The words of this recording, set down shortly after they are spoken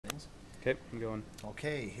Okay, I'm going.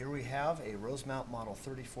 Okay, here we have a Rosemount Model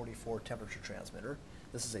 3044 temperature transmitter.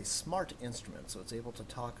 This is a smart instrument, so it's able to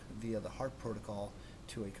talk via the HART protocol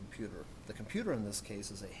to a computer. The computer in this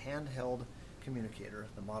case is a handheld communicator,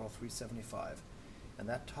 the Model 375, and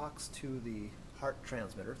that talks to the HART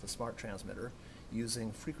transmitter, the smart transmitter,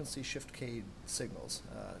 using frequency shift keyed signals,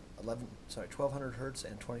 1200 hertz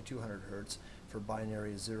and 2200 hertz for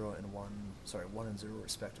binary 1 and 0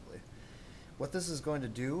 respectively. What this is going to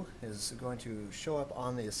do is going to show up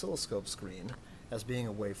on the oscilloscope screen as being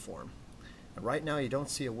a waveform. And right now you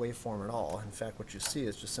don't see a waveform at all. In fact, what you see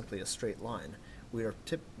is just simply a straight line. We are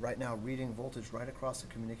right now reading voltage right across the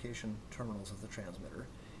communication terminals of the transmitter.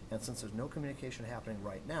 And since there's no communication happening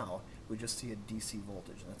right now, we just see a DC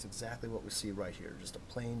voltage. And that's exactly what we see right here, just a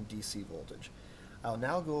plain DC voltage. I'll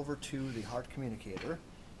now go over to the HART communicator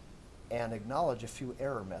and acknowledge a few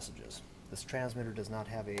error messages. This transmitter does not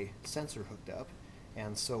have a sensor hooked up,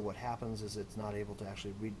 and so what happens is it's not able to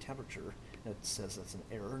actually read temperature. It says that's an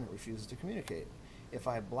error and it refuses to communicate. If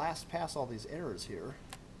I blast past all these errors here,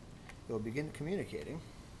 it will begin communicating.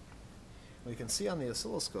 We can see on the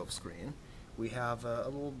oscilloscope screen we have a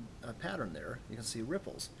little pattern there. You can see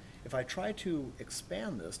ripples. If I try to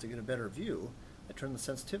expand this to get a better view, I turn the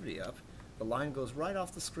sensitivity up, the line goes right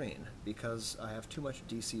off the screen because I have too much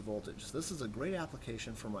DC voltage. So this is a great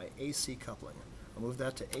application for my AC coupling. I'll move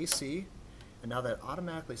that to AC, and now that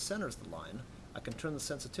automatically centers the line, I can turn the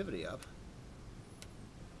sensitivity up,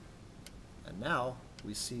 and now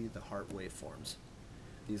we see the HART waveforms.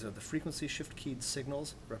 These are the frequency shift keyed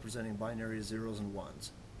signals representing binary zeros and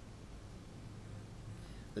ones.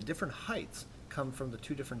 The different heights come from the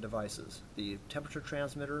two different devices, the temperature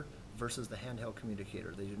transmitter versus the handheld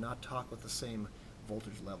communicator. They do not talk with the same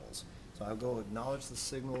voltage levels. So I'll go acknowledge the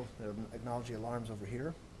signal, acknowledge the alarms over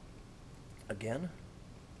here. Again,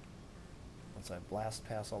 once I blast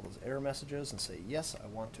past all those error messages and say yes, I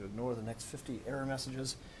want to ignore the next 50 error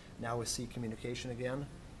messages, now we see communication again.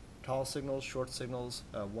 Tall signals, short signals,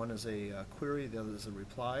 one is a query, the other is a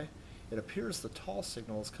reply. It appears the tall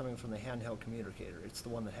signal is coming from the handheld communicator. It's the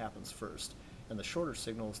one that happens first. And the shorter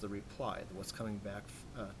signal is the reply, what's coming back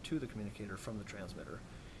to the communicator from the transmitter.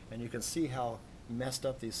 And you can see how messed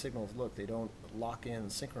up these signals look. They don't lock in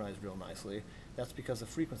and synchronize real nicely. That's because the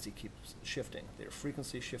frequency keeps shifting. They're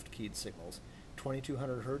frequency shift keyed signals.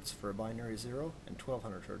 2200 hertz for a binary 0 and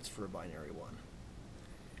 1200 hertz for a binary 1.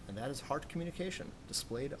 And that is HART communication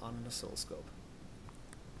displayed on an oscilloscope.